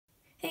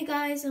Hey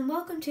guys, and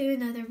welcome to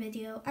another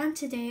video, and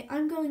today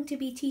I'm going to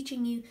be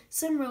teaching you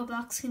some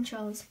Roblox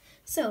controls.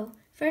 So,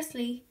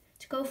 firstly,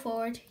 to go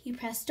forward you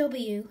press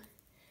W,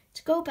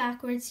 to go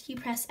backwards you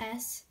press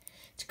S,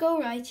 to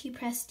go right you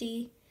press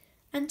D,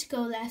 and to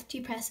go left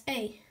you press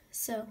A.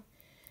 So,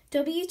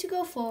 W to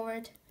go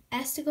forward,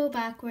 S to go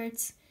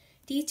backwards,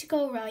 D to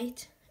go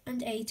right,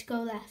 and A to go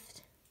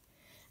left.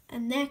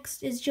 And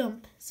next is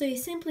jump, so you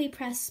simply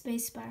press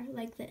spacebar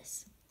like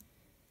this.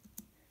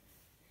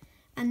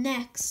 And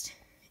next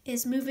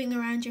is moving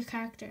around your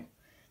character.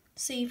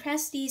 So you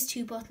press these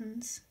two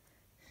buttons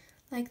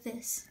like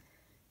this.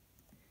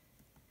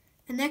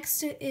 And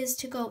next is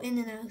to go in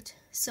and out.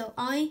 So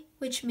I,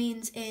 which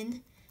means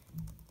in,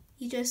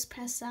 you just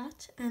press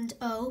that, and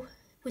O,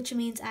 which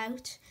means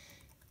out,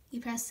 you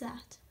press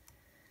that.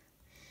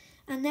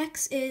 And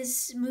next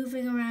is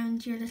moving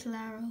around your little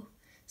arrow.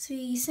 So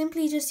you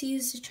simply just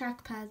use the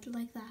trackpad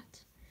like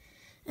that.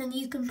 And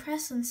you can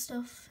press on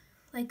stuff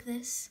like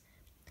this.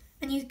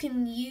 And you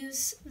can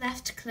use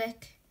left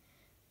click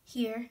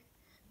here,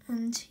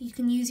 and you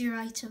can use your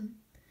item.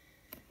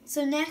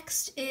 So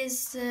next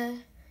is the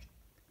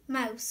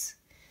mouse.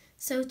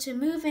 So to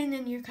move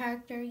in your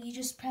character, you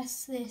just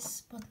press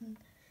this button.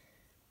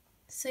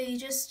 So you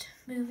just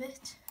move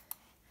it.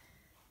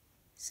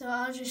 So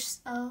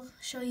I'll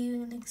show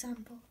you an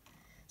example.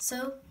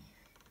 So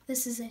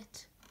this is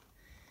it.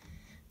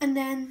 And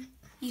then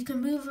you can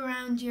move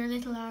around your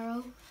little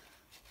arrow.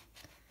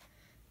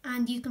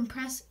 And you can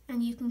press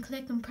and you can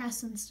click and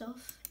press and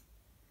stuff.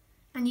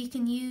 And you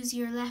can use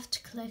your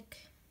left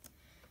click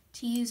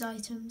to use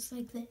items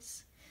like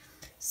this.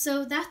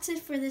 So that's it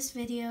for this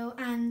video,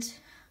 and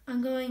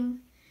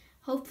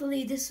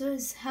hopefully this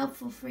was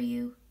helpful for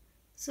you.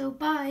 So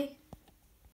bye.